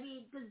posted. I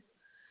mean, because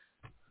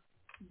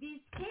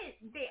these kids,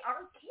 they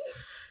are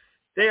kids.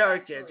 They are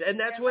kids, and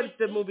that's They're what like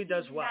the movie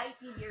does 18, well.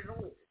 19 years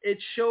old. It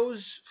shows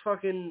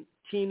fucking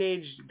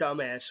teenage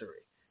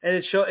dumbassery, and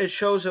it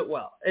shows it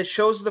well. It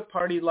shows the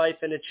party life,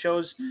 and it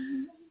shows,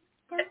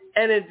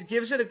 and it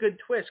gives it a good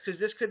twist because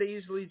this could have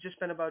easily just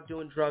been about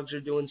doing drugs or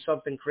doing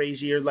something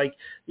crazy, or like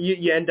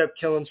you end up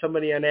killing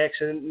somebody on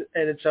accident,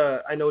 and it's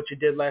a I know what you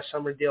did last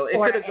summer deal. It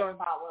could have gone.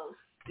 Follows.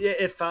 Yeah,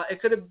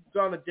 it could have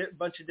gone a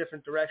bunch of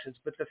different directions,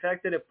 but the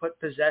fact that it put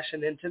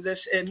possession into this,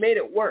 it made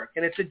it work,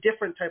 and it's a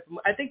different type of.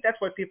 I think that's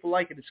why people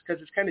like it. It's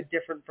because it's kind of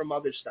different from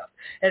other stuff.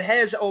 It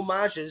has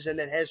homages and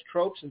it has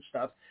tropes and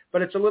stuff,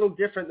 but it's a little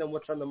different than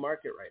what's on the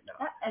market right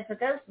now. It's a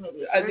ghost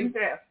movie. I think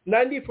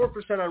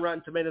 94% on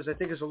Rotten Tomatoes, I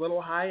think, is a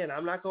little high, and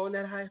I'm not going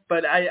that high,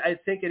 but I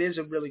think it is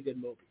a really good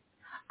movie.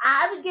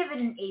 I would give it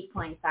an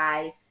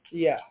 8.5.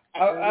 Yeah,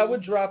 I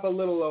would drop a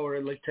little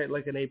lower, like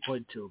an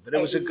 8.2, but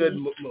it was a good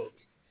movie.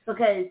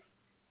 Because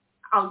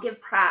I'll give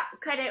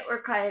credit where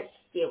credit's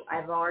due.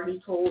 I've already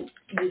told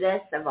you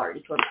this. I've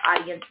already told the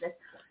audience this.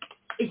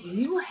 If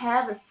you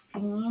have a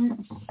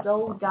scene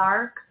so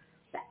dark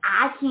that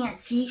I can't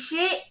see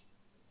shit,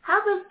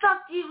 how the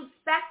fuck do you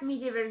expect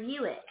me to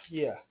review it?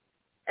 Yeah.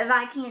 If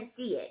I can't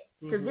see it.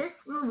 Mm-hmm. So this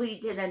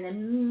movie did an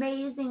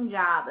amazing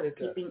job of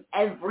keeping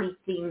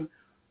everything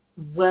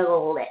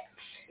well lit.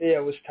 Yeah,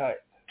 it was tight.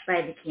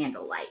 By the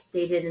candlelight.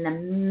 They did an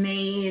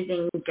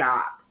amazing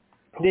job.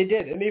 They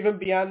did, and even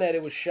beyond that,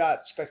 it was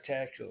shot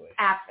spectacularly.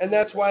 Absolutely. And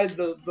that's why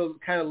the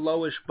kind of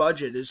lowish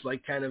budget is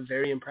like kind of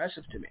very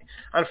impressive to me.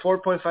 On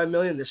 $4.5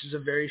 million, this is a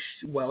very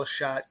well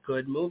shot,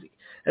 good movie,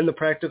 and the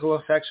practical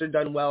effects are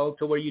done well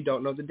to where you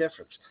don't know the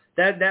difference.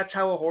 That's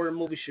how a horror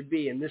movie should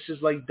be, and this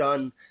is like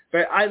done.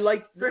 But I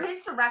like for his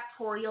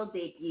directorial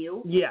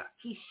debut. Yeah,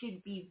 he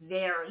should be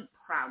very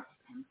proud of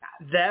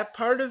himself. That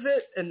part of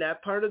it and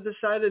that part of the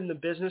side and the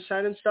business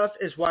side and stuff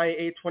is why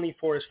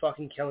A24 is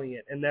fucking killing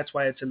it, and that's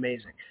why it's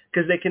amazing.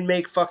 Because they can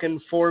make fucking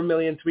 $4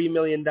 million, $3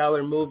 million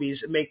movies,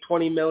 make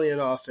 $20 million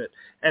off it,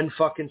 and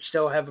fucking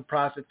still have a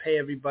profit, pay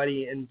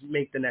everybody, and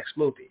make the next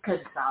movie. Because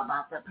it's all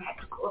about the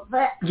practical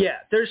effects. Yeah,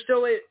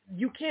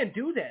 you can't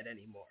do that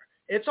anymore.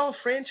 It's all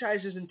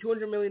franchises and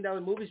 $200 million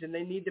movies, and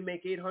they need to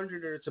make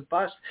 800 or it's a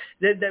bust.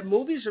 That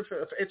movies are,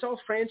 it's all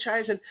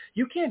franchise, and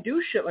you can't do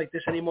shit like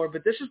this anymore.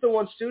 But this is the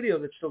one studio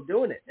that's still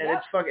doing it, and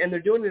and they're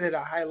doing it at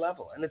a high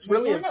level, and it's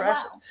really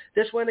impressive. Well.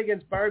 This went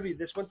against Barbie.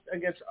 This went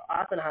against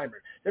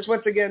Oppenheimer. This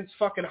went against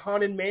fucking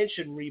Haunted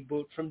Mansion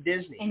reboot from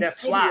Disney that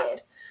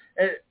flopped.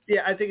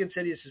 Yeah, I think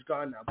Insidious is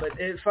gone now, but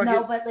it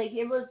fucking but like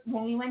it was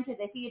when we went to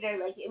the theater,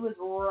 like it was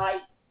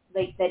right,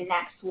 like the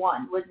next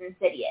one was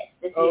Insidious.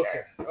 The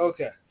theater.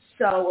 Okay.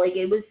 So, like,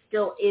 it was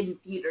still in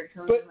theaters.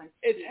 But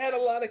it had a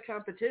lot of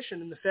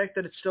competition, and the fact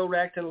that it's still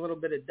racked in a little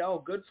bit of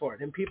dough, good for it.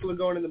 And people are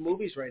going to the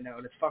movies right now,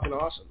 and it's fucking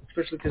awesome,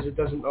 especially because it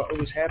doesn't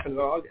always happen in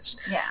August.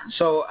 Yeah.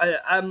 So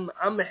I'm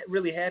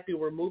really happy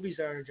where movies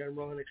are in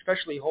general, and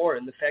especially horror,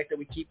 and the fact that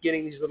we keep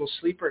getting these little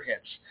sleeper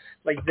hits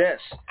like this.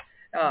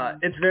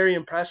 It's very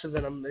impressive,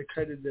 and I'm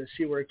excited to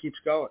see where it keeps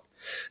going.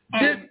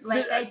 And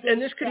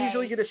this could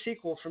easily get a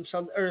sequel from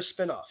or a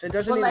spin-off. It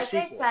doesn't need a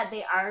sequel. Like I said,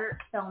 they are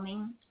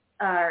filming.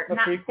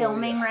 Not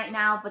filming right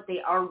now, but they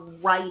are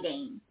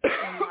writing,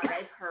 from what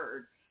I've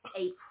heard,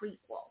 a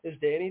prequel. Is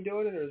Danny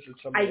doing it, or is it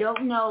somebody? I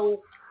don't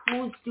know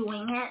who's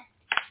doing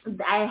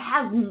it. I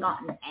haven't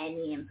gotten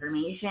any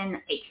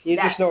information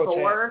except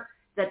for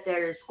that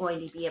there's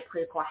going to be a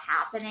prequel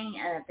happening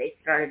and that they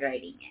started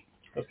writing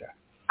it. Okay.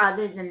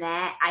 Other than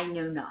that, I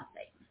know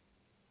nothing.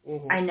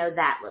 I know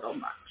that little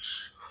much.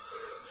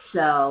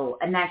 So,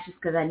 and that's just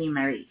because I need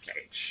my research.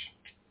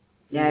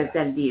 Yeah, I've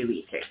got to do your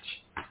research.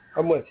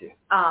 I'm with you.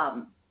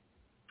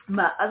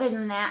 But other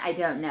than that, I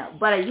don't know.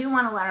 But I do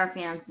want to let our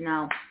fans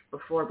know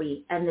before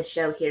we end the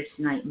show here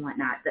tonight and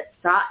whatnot that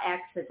Saw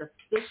X has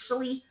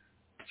officially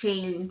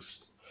changed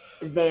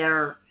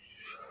their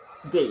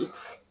date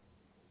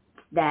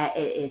that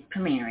it is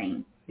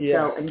premiering.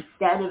 Yeah. So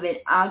instead of an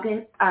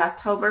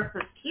October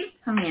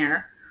 15th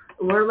premiere,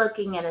 we're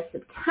looking at a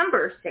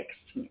September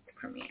 16th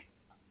premiere.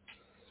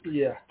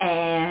 Yeah.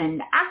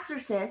 And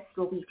Exorcist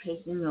will be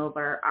taking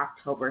over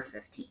October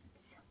 15th.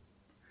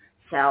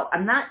 So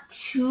I'm not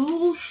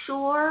too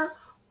sure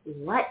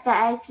what The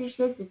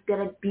Exorcist is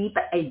going to be,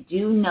 but I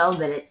do know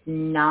that it's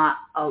not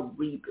a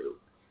reboot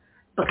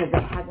because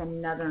it has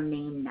another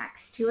name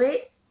next to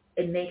it.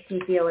 It makes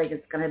me feel like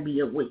it's going to be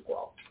a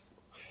requel.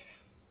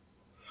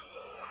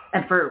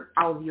 And for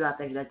all of you out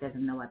there that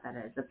doesn't know what that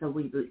is, it's a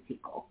reboot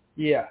sequel.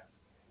 Yeah.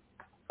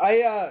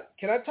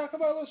 Can I talk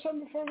about this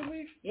something before we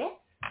leave? Yeah.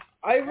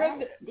 I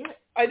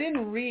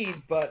didn't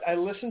read, but I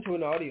listened to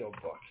an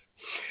audiobook.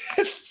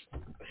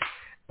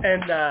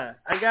 And I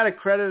got a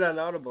credit on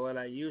Audible, and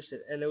I used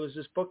it. And it was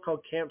this book called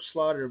Camp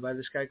Slaughter by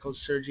this guy called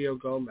Sergio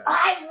Gomez.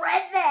 I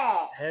read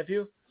that. Have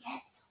you?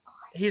 Yes.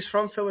 He's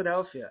from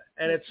Philadelphia,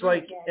 and it's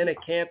like in a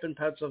camp in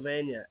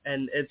Pennsylvania.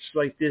 And it's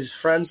like these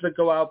friends that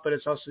go out, but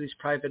it's also these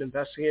private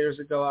investigators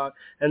that go out.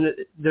 And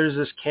there's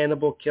this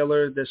cannibal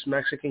killer, this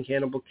Mexican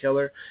cannibal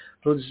killer,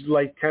 who's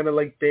like kind of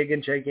like big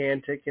and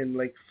gigantic and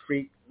like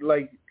freak,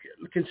 like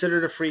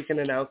considered a freak and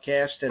an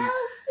outcast. And I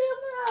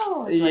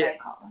call him.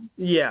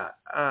 Yeah.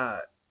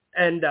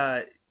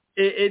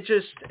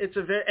 It's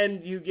a very,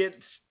 and you get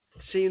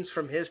scenes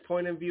from his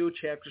point of view,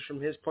 chapters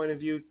from his point of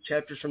view,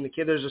 chapters from the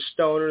kid. There's a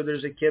stoner,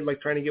 there's a kid like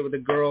trying to get with a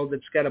girl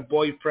that's got a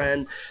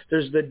boyfriend,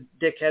 there's the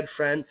dickhead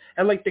friend,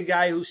 and like the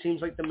guy who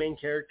seems like the main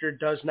character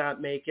does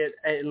not make it,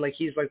 and like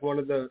he's like one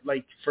of the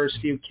like first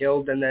few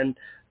killed, and then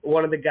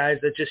one of the guys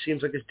that just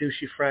seems like his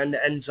douchey friend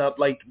ends up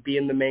like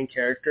being the main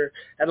character.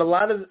 And a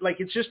lot of like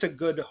it's just a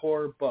good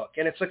horror book,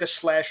 and it's like a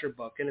slasher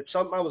book, and it's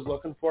something I was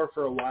looking for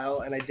a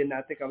while, and I did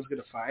not think I was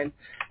going to find,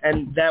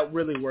 and that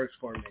really works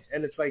for me.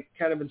 And it's like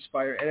kind of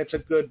inspiring, and it's a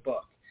good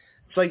book.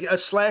 It's like a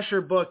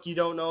slasher book. You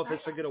don't know if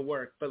it's going to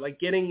work, but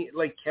like getting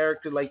like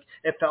character, like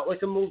it felt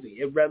like a movie.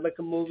 It read like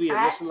a movie. It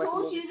listened like a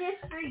movie. I told you this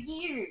for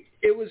years.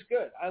 It was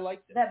good. I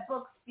liked it. That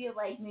books feel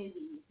like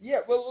movies. Yeah,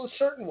 well,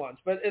 certain ones,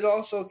 but it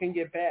also can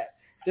get bad.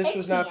 This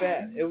was not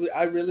bad.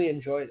 I really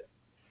enjoyed it.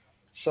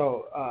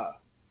 So,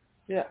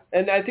 yeah.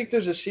 And I think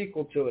there's a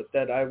sequel to it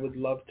that I would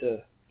love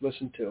to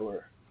listen to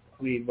or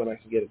read when I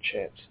can get a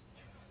chance.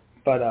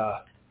 But,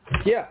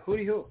 yeah,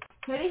 hooty-hoo.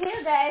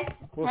 Hooty-hoo, guys.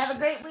 Have a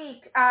great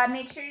week.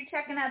 Make sure you're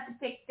checking out the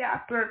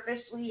TikTok. We're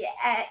officially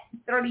at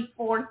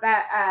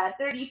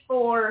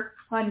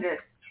 3,400.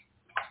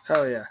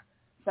 Hell yeah.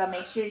 So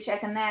make sure you're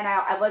checking that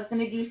out. I was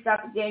going to do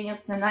stuff with Daniel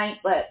tonight,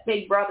 but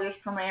Big Brother's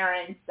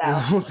premiering, so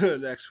we'll do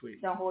it next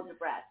week. Don't hold your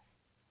breath.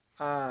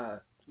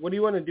 What do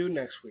you want to do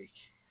next week?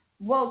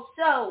 Well,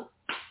 so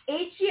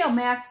HBO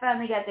Max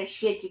finally got their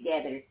shit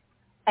together,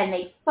 and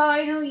they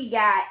finally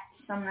got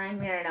some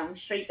Nightmare on Elm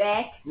Street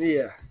back.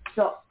 Yeah.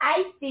 So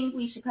I think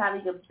we should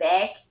probably go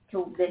back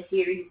to the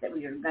series that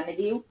we were going to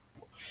do.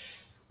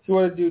 You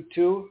want to do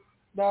 2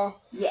 now?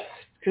 Yes.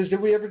 Because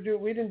we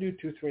didn't do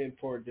 2, 3, and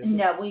 4, did we?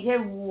 No, we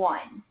did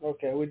 1.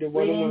 Okay, we did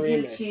 1 in the remake. We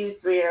didn't do 2,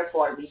 3, or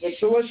 4. We did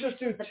so let's just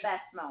do the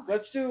best moment.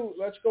 Let's go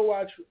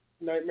watch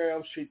Nightmare on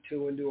Elm Street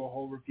 2 and do a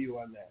whole review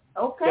on that.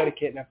 Okay.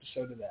 Dedicate an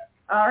episode to that.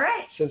 All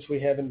right. Since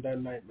we haven't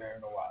done Nightmare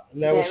in a while.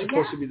 And that was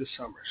supposed to be the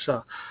summer.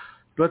 So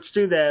let's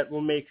do that.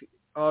 We'll make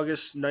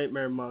August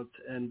Nightmare month,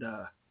 and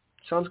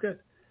sounds good.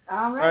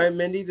 All right. All right,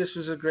 Mindy, this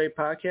was a great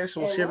podcast,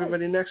 and we'll see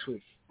everybody next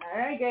week. All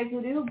right, guys.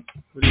 We'll do.